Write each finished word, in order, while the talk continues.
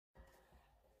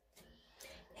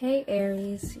Hey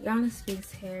Aries, Yana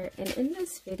Speaks here, and in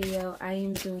this video I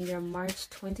am doing your March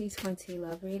 2020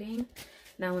 love reading.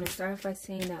 Now I want to start off by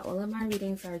saying that all of my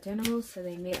readings are general, so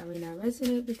they may or may not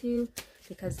resonate with you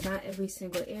because not every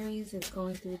single Aries is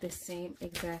going through the same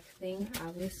exact thing,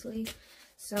 obviously.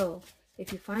 So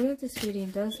if you find that this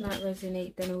reading does not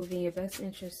resonate, then it will be in your best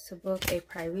interest to book a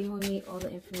private reading with me. All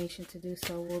the information to do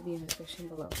so will be in the description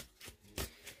below.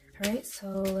 Alright, so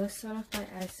let's start off by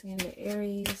asking the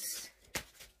Aries,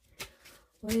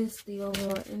 what is the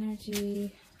overall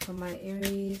energy for my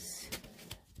Aries?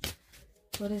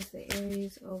 What is the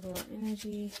Aries overall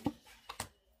energy?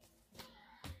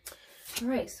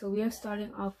 Alright, so we are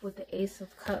starting off with the Ace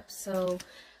of Cups. So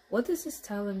what this is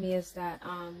telling me is that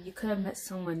you could have met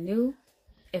someone new.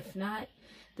 If not,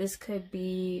 this could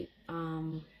be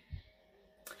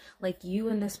like you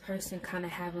and this person kind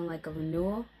of having like a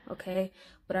renewal, okay?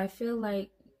 But I feel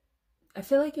like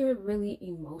you're really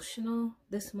emotional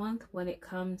this month when it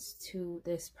comes to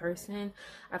this person.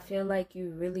 I feel like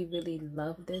you really, really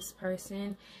love this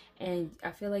person. And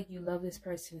I feel like you love this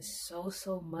person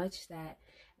so much that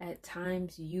at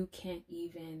times you can't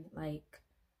even like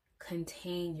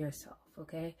contain yourself,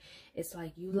 okay? It's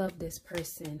like you love this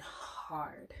person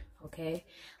hard, okay?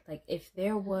 Like if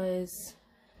there was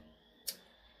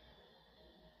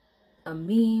a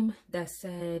meme that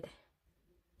said,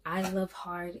 I love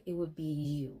hard, it would be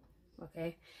you,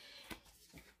 okay?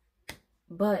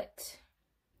 But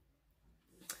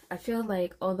I feel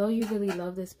like although you really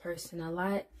love this person a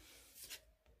lot,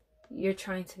 you're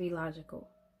trying to be logical,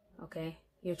 okay?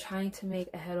 You're trying to make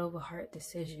a head over heart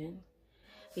decision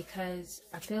because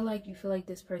I feel like you feel like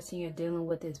this person you're dealing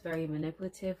with is very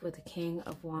manipulative, with the King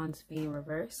of Wands being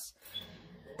reversed.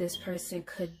 This person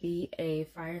could be a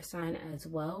fire sign as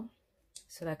well.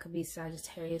 So that could be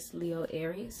Sagittarius, Leo,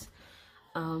 Aries.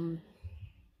 But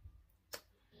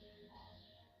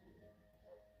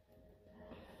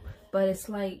it's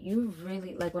like you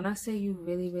really, like when I say you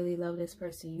really love this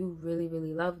person, you really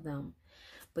love them.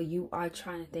 But you are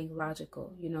trying to think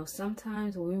logical. You know,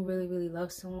 sometimes when we really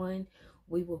love someone,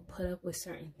 we will put up with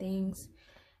certain things.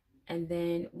 And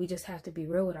then we just have to be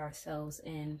real with ourselves.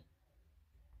 And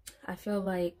I feel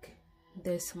like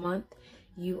this month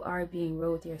you are being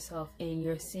real with yourself. And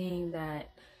you're seeing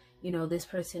that, you know, this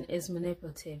person is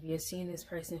manipulative. You're seeing this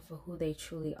person for who they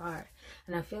truly are.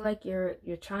 And I feel like you're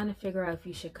trying to figure out if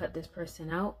you should cut this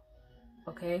person out.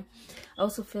 Okay. I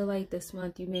also feel like this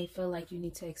month you may feel like you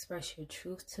need to express your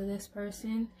truth to this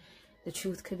person. The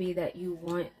truth could be that you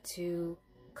want to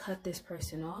cut this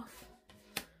person off.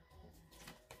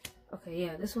 Okay,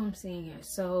 yeah, this is what I'm seeing here.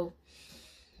 So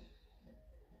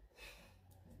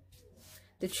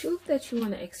the truth that you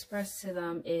want to express to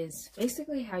them is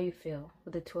basically how you feel,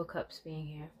 with the Two of Cups being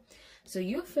here. So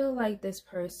you feel like this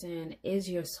person is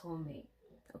your soulmate,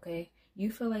 okay?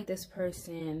 You feel like this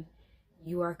person,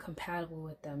 you are compatible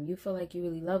with them. You feel like you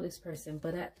really love this person,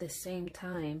 but at the same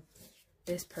time,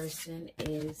 this person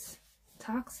is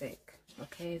toxic,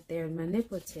 okay? They're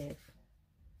manipulative,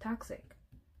 toxic,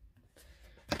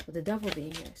 with the Devil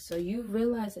being here. So you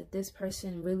realize that this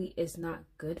person really is not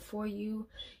good for you.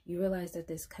 You realize that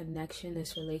this connection,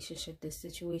 this relationship, this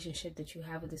situationship that you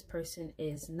have with this person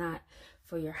is not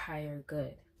for your higher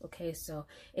good, okay? So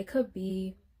it could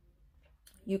be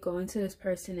you going to this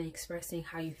person and expressing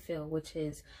how you feel, which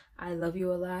is, I love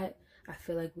you a lot. I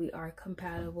feel like we are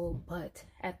compatible, but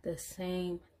at the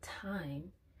same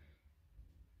time,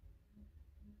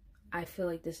 I feel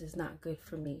like this is not good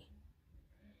for me.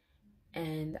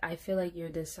 And I feel like you're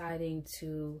deciding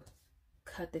to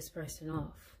cut this person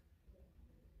off.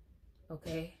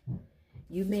 Okay?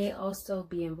 You may also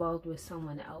be involved with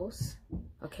someone else.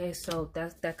 Okay, so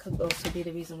that could also be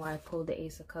the reason why I pulled the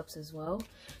Ace of Cups as well.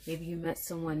 Maybe you met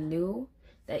someone new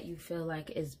that you feel like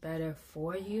is better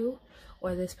for you,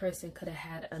 or this person could have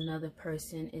had another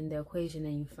person in the equation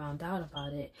and you found out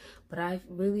about it. But I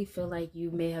really feel like you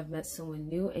may have met someone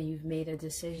new and you've made a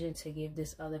decision to give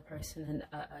this other person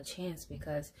a chance,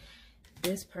 because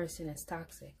this person is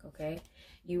toxic, okay?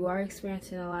 You are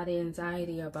experiencing a lot of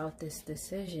anxiety about this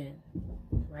decision,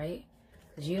 right?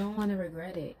 Because you don't want to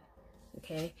regret it,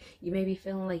 okay? You may be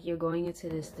feeling like you're going into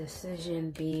this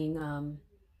decision being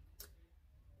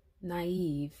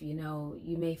naive, you know.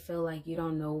 You may feel like you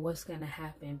don't know what's going to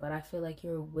happen, but I feel like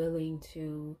you're willing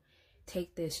to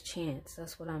take this chance.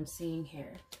 That's what I'm seeing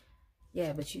here.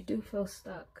 Yeah, but you do feel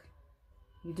stuck.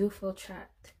 You do feel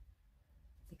trapped.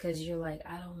 Because you're like,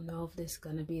 I don't know if this is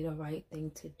going to be the right thing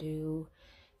to do.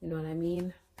 You know what I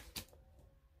mean?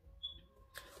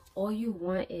 All you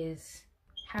want is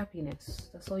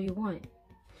happiness. That's all you want.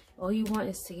 All you want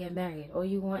is to get married. All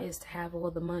you want is to have all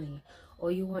the money.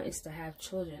 All you want is to have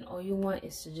children. All you want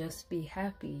is to just be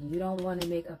happy. You don't want to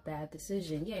make a bad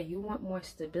decision. Yeah, you want more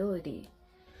stability.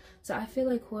 So I feel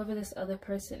like whoever this other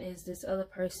person is, this other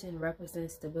person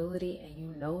represents stability, and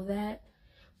you know that,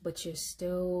 but you're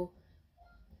still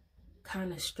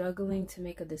kind of struggling to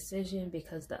make a decision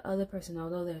because the other person,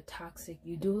 although they're toxic,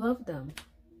 you do love them.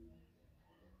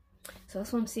 So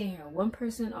that's what I'm seeing here. One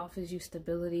person offers you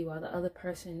stability while the other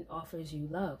person offers you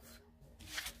love.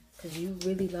 Because you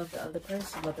really love the other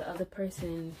person, but the other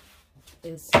person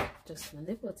is just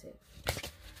manipulative.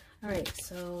 Alright,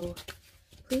 so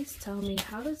please tell me,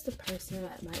 how does the person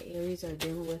that my Aries are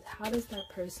dealing with, how does that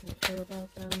person feel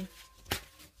about them?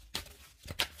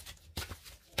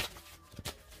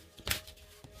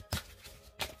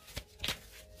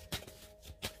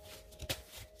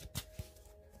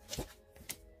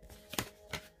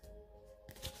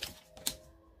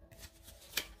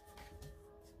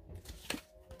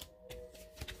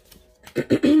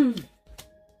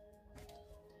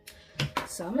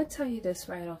 So I'm going to tell you this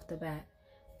right off the bat.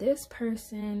 This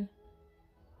person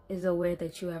is aware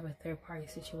that you have a third-party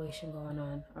situation going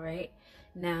on, all right?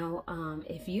 Now,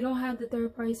 if you don't have the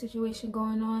third-party situation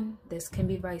going on, this can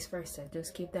be vice versa.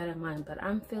 Just keep that in mind. But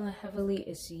I'm feeling heavily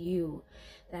it's you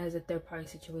that has a third-party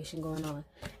situation going on,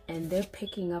 and they're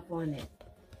picking up on it.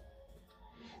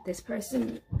 This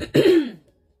person...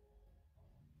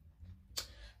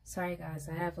 Sorry, guys.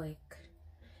 I have, like...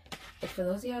 For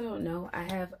those of y'all don't know,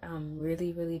 I have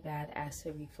really, really bad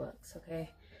acid reflux,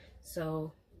 okay?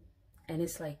 So... and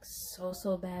it's like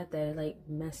so bad that it like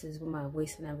messes with my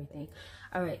voice and everything.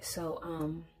 All right,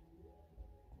 so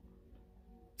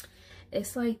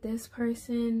it's like this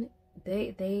person,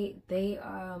 they're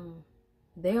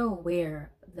aware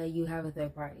that you have a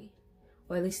third party,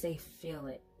 or at least they feel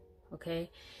it, okay?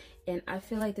 And I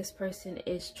feel like this person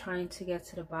is trying to get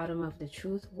to the bottom of the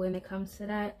truth when it comes to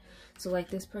that. So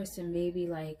like this person may be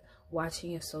like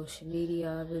watching your social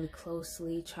media really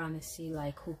closely, trying to see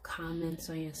like who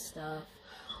comments on your stuff,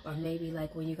 or maybe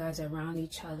like when you guys are around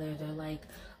each other, they're like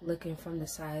looking from the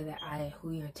side of the eye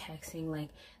who you're texting. Like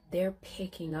they're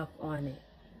picking up on it,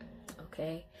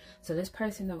 okay? So this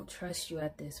person don't trust you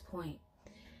at this point.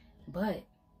 But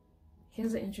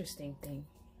here's an interesting thing.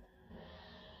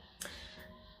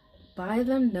 By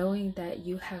them knowing that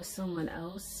you have someone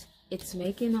else, it's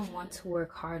making them want to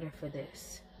work harder for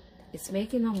this. It's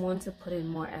making them want to put in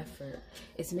more effort.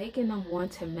 It's making them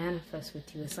want to manifest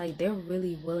with you. It's like they're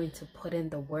really willing to put in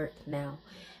the work now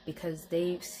because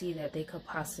they see that they could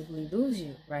possibly lose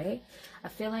you, right? I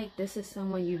feel like this is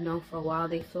someone you've known for a while.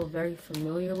 They feel very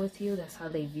familiar with you. That's how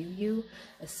they view you,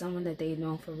 as someone that they've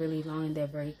known for really long and they're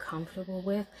very comfortable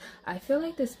with. I feel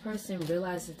like this person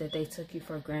realizes that they took you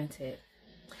for granted.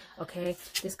 Okay,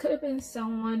 this could have been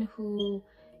someone who,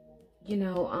 you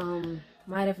know,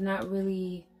 might have not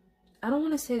really, I don't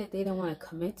want to say that they don't want to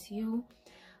commit to you,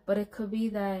 but it could be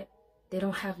that they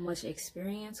don't have much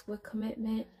experience with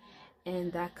commitment,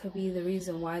 and that could be the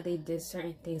reason why they did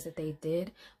certain things that they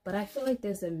did. But I feel like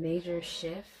there's a major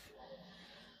shift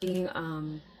being,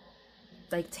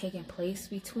 like taking place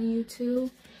between you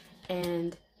two,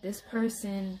 and this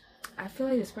person, I feel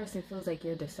like this person feels like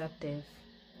you're deceptive.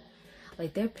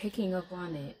 Like they're picking up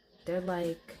on it. They're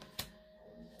like,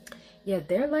 yeah,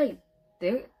 they're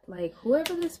like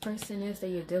whoever this person is that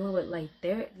you're dealing with, like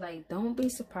they're like, don't be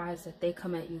surprised if they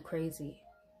come at you crazy.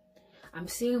 I'm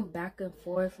seeing back and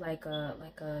forth like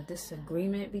a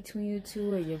disagreement between you two,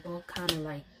 where you're both kind of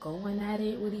like going at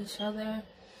it with each other,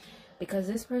 because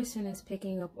this person is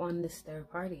picking up on this third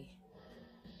party.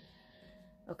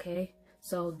 Okay?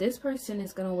 So this person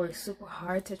is going to work super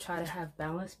hard to try to have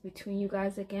balance between you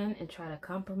guys again and try to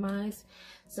compromise.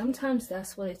 Sometimes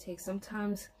that's what it takes.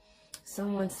 Sometimes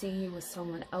someone seeing you with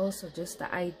someone else, or just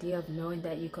the idea of knowing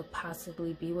that you could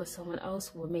possibly be with someone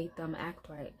else, will make them act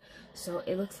right. So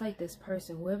it looks like this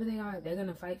person, whoever they are, they're going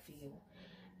to fight for you.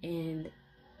 And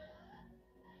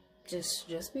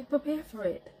just be prepared for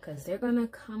it, because they're going to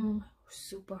come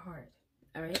super hard.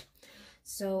 All right?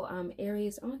 So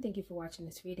Aries, I want to thank you for watching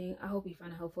this reading. I hope you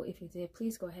found it helpful. If you did,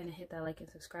 please go ahead and hit that like and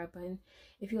subscribe button.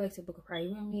 If you'd like to book a private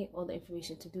reading with me, all the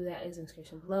information to do that is in the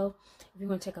description below. If you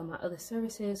want to check out my other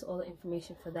services, all the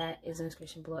information for that is in the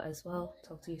description below as well.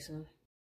 Talk to you soon.